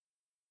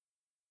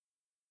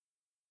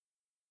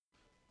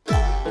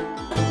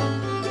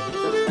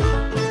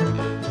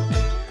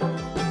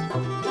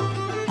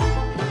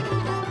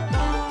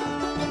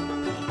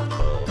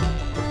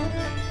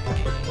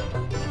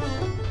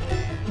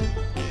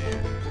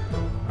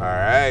All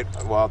right.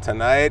 Well,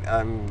 tonight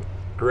I'm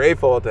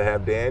grateful to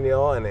have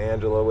Daniel and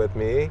Angela with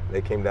me.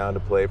 They came down to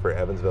play for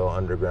Evansville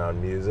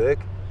Underground Music.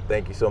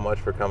 Thank you so much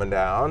for coming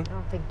down.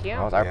 Oh, thank you.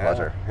 Oh, it's our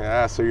pleasure.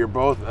 Yeah, so you're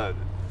both,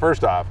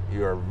 first off,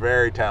 you are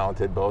very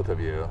talented, both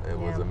of you. It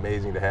was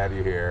amazing to have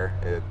you here.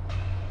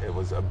 It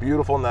was a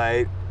beautiful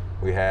night.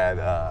 We had,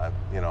 a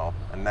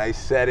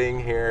nice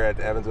setting here at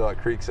Evansville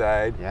at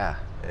Creekside. Yeah.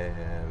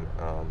 And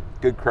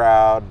good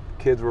crowd.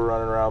 Kids were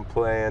running around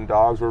playing.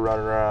 Dogs were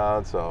running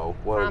around. So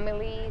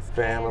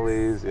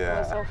families. Yeah. It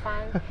was so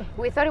fun.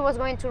 We thought it was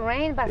going to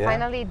rain, but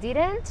finally it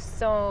didn't.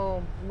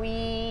 So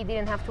we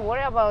didn't have to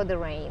worry about the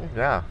rain.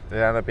 Yeah. It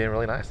ended up being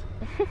really nice.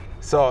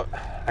 So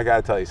I got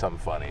to tell you something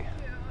funny. Do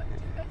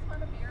you guys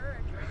want a beer or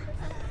a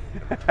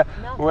drink or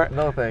something?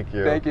 No, thank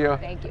you. Thank you.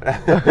 Thank you.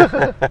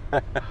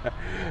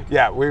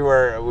 Yeah,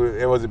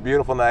 it was a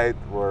beautiful night.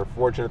 We're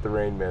fortunate the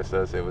rain missed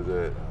us. It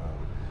was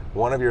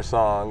one of your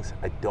songs.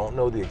 I don't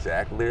know the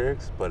exact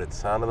lyrics, but it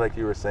sounded like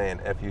you were saying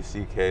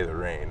F-U-C-K, the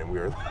rain, and we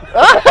were like,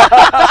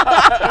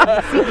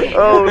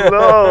 Oh,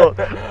 no.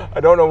 I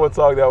don't know what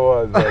song that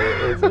was, but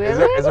Really?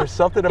 is there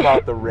something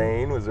about the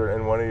rain? Was there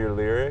in one of your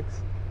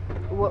lyrics?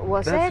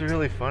 Was That's it?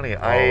 really funny.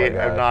 my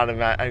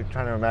gosh. I'm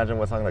trying to imagine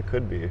what song that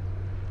could be.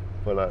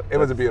 But It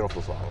was a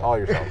beautiful song. All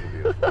your songs were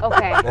beautiful.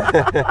 Okay.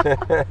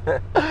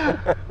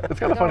 it's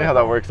kind of funny how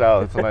that works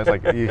out. Sometimes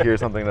like you hear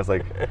something that's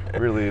like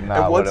really not.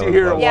 And what once it you was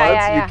hear it like. Yeah, once,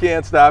 yeah. you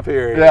can't stop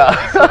hearing it.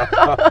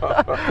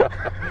 Yeah.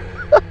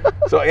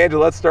 So,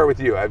 Angela, let's start with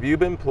you. Have you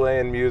been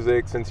playing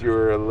music since you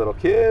were a little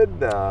kid?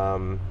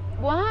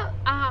 Well,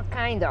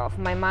 kind of.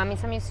 My mom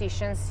is a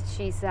musician.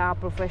 She's a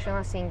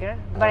professional singer,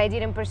 but I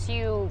didn't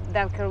pursue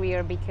that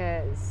career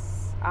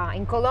because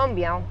in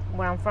Colombia,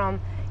 where I'm from,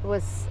 it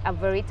was a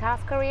very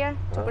tough career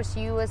to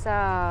pursue as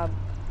a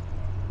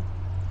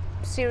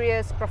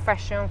serious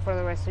profession for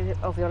the rest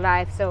of your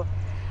life. So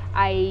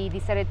I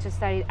decided to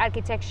study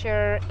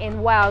architecture,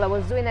 and while I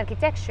was doing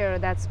architecture,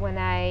 that's when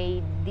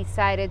I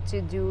decided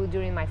to do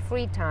during my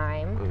free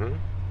time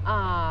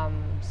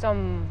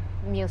some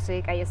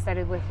music. I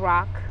started with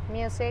rock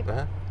music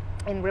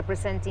and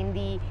representing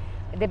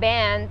the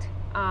band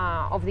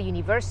of the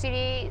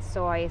university,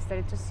 so I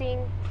started to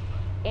sing.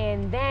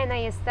 And then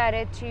I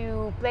started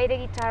to play the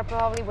guitar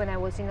probably when I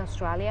was in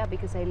Australia,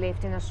 because I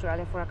lived in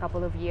Australia for a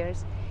couple of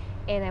years,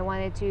 and I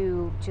wanted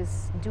to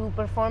just do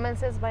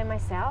performances by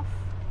myself.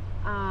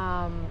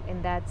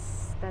 And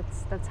that's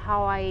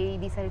how I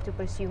decided to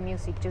pursue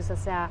music, just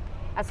as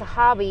a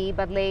hobby.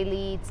 But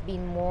lately it's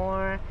been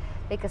more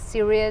like a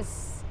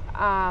serious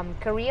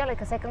career, like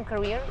a second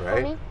career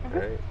for me.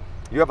 Right.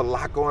 You have a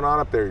lot going on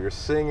up there. You're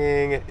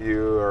singing,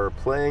 you are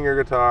playing your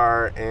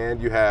guitar,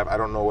 and you have, I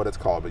don't know what it's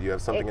called, but you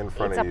have something in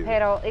front of you. It's a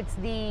pedal.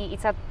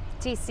 It's a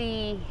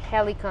TC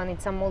Helicon.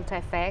 It's a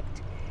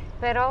multi-effect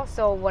pedal.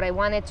 So what I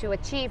wanted to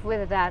achieve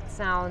with that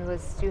sound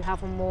was to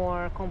have a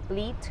more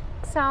complete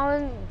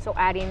sound. So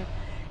adding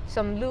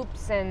some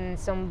loops and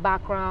some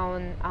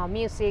background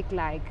music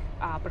like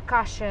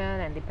percussion,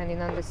 and depending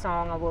on the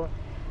song, I will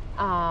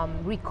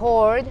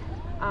record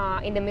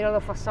in the middle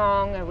of a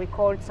song and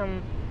record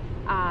some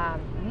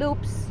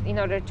loops in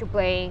order to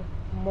play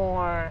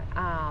more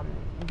a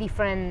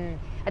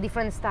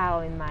different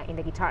style in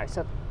the guitar.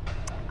 So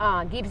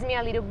gives me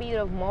a little bit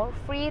of more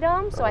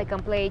freedom, so I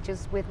can play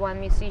just with one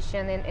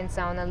musician and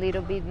sound a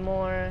little bit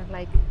more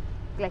like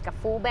a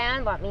full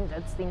band. But I mean,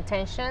 that's the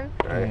intention.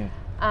 Right.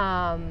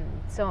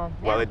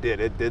 Well, it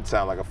did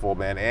sound like a full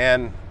band,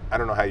 and I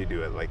don't know how you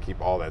do it, like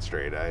keep all that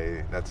straight.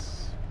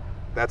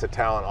 That's a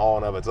talent all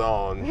in of its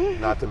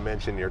own, not to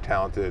mention your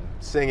talented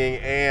singing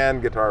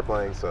and guitar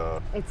playing. So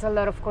it's a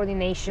lot of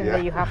coordination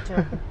that you have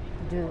to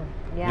do.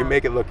 Yeah. You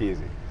make it look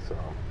easy. So,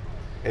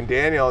 and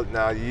Daniel,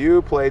 now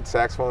you played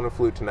saxophone and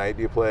flute tonight.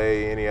 Do you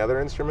play any other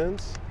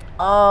instruments?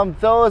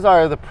 Those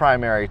are the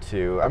primary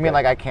two. Okay. I mean,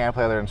 like I can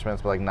play other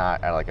instruments, but like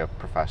not at like a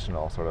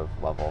professional sort of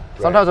level.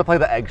 Right. Sometimes I play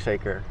the egg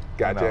shaker.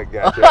 Gotcha, you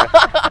know.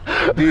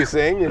 gotcha. Do you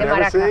sing? You The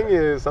never maraca. sing?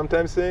 You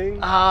sometimes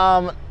sing?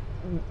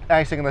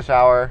 I sing in the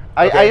shower.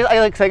 Okay. I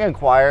like sang in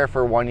choir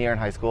for 1 year in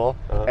high school,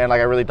 Uh-huh. and like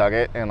I really dug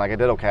it, and like I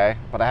did okay,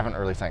 but I haven't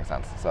really sang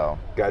since. So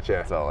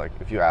Gotcha. like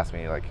if you ask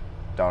me, like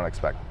don't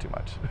expect too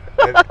much.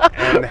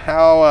 And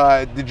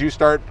how did you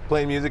start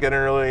playing music at an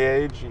early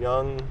age?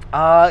 Young?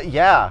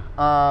 Yeah.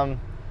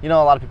 You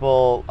know, a lot of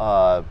people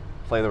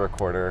play the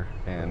recorder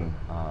in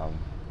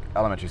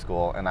elementary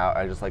school, and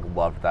I just like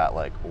loved that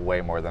like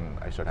way more than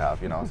I should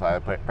have. You know, so I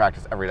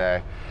practiced every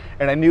day,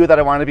 and I knew that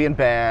I wanted to be in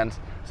band.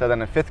 So then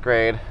in 5th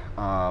grade,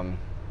 I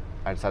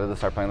decided to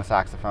start playing the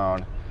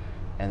saxophone,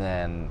 and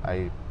then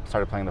I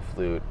started playing the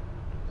flute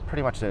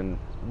pretty much in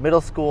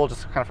middle school,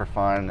 just kind of for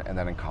fun, and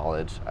then in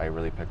college I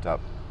really picked up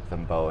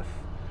them both,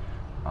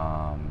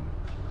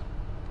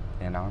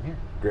 and now I'm here.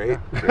 Great.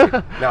 Great.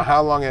 Now,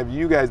 how long have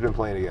you guys been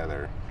playing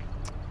together?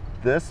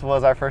 This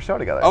was our first show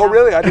together. Oh,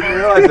 really? I didn't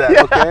realize that.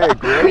 Yeah. Okay,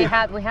 great.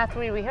 We had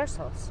 3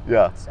 rehearsals.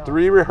 Yeah. So.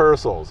 3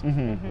 rehearsals.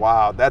 Mm-hmm.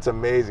 Wow, that's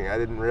amazing. I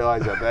didn't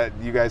realize that.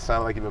 You guys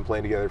sound like you've been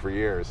playing together for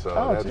years, so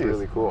Oh, that's geez.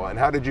 really cool. And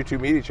how did you two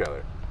meet each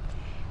other?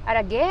 at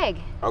a gig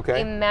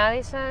Okay. in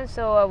Madison.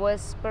 So I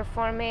was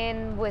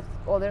performing with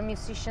other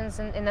musicians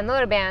in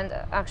another band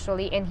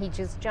actually, and he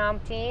just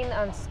jumped in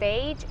on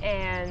stage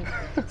and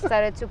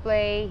started to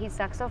play his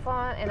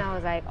saxophone, and I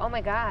was like, oh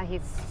my God,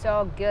 he's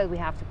so good, we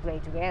have to play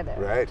together.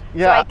 Right.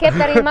 So I kept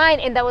that in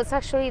mind, and that was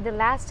actually the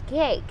last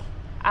gig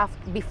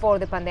before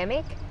the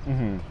pandemic.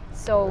 Mm-hmm.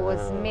 So it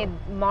was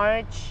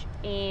mid-March,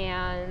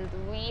 and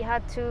we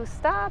had to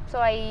stop. So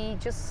I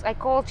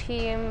called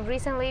him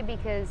recently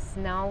because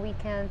now we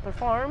can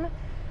perform.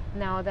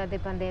 Now that the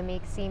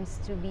pandemic seems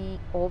to be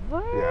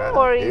over,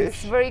 or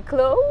it's very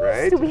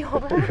close to be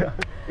over.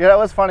 Yeah, it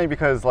was funny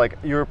because like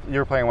you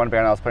were playing one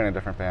band, I was playing a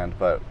different band,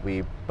 but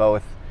we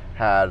both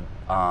had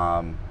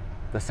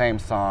the same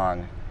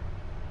song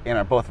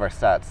in both of our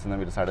sets, and then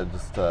we decided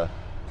just to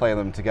play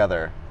them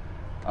together.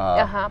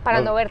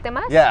 Para no verte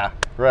más? Yeah,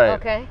 right.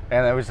 Okay.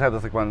 And then we just had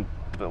this like one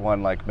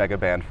like mega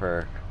band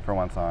for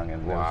one song,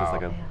 and it was just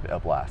like a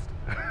blast.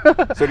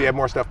 So do you have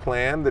more stuff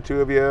planned, the two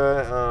of you,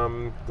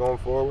 going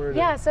forward?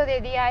 Yeah, so the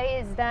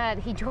idea is that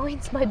he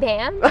joins my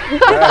band.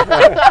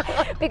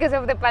 Because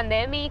of the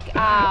pandemic,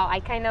 I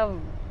kind of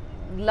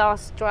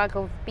lost track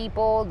of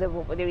people.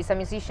 There is a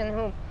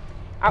musician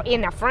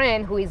and a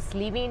friend who is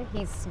leaving.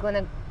 He's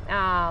gonna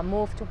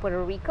move to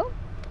Puerto Rico.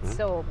 Mm-hmm.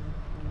 So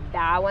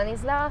that one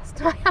is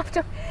lost.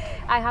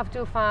 I have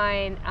to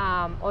find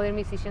other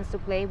musicians to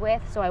play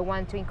with. So I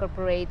want to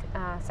incorporate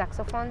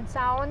saxophone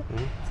sound.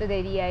 Mm-hmm. So the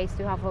idea is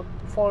to have a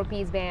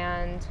 4-piece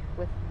band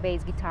with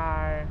bass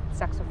guitar,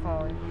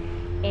 saxophone,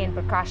 and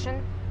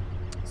percussion.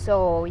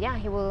 So yeah,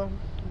 he will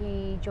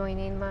be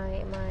joining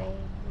my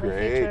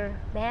future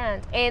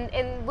band,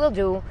 and we'll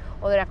do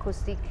other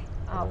acoustic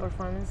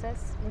performances.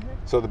 Mm-hmm.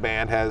 So the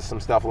band has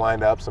some stuff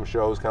lined up, some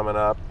shows coming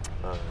up.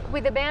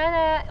 With the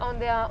band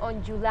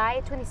on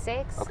July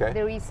 26th,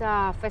 there is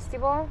a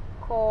festival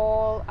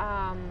called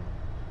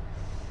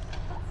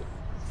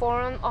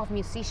Forum of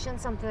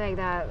Musicians, something like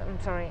that. I'm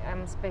sorry,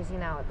 I'm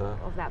spacing out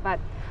of that. But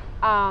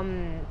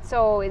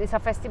so it is a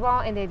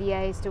festival, and the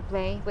idea is to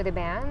play with the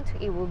band.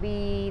 It will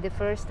be the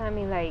first time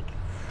in like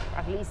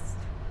at least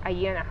a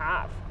year and a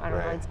half. I don't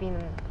know. It's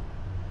been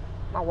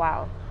a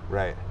while.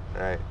 Right.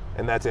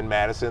 And that's in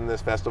Madison,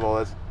 this festival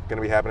that's going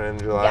to be happening in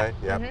July?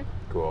 Yeah. Yep.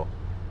 Mm-hmm. Cool.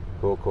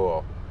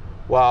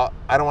 Well,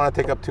 I don't want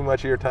to take up too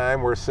much of your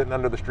time. We're sitting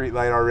under the street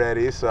light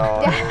already, so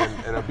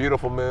and a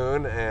beautiful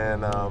moon,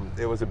 and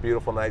it was a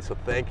beautiful night. So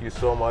thank you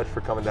so much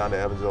for coming down to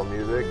Evansville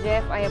Music.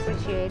 Jeff, I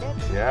appreciate it.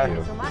 Yeah, thank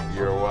you so much.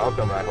 You're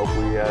welcome. I hope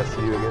we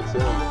see you again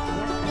soon.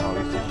 Yeah. Oh,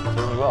 we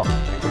certainly will.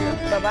 Thanks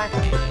again.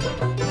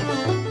 Bye-bye.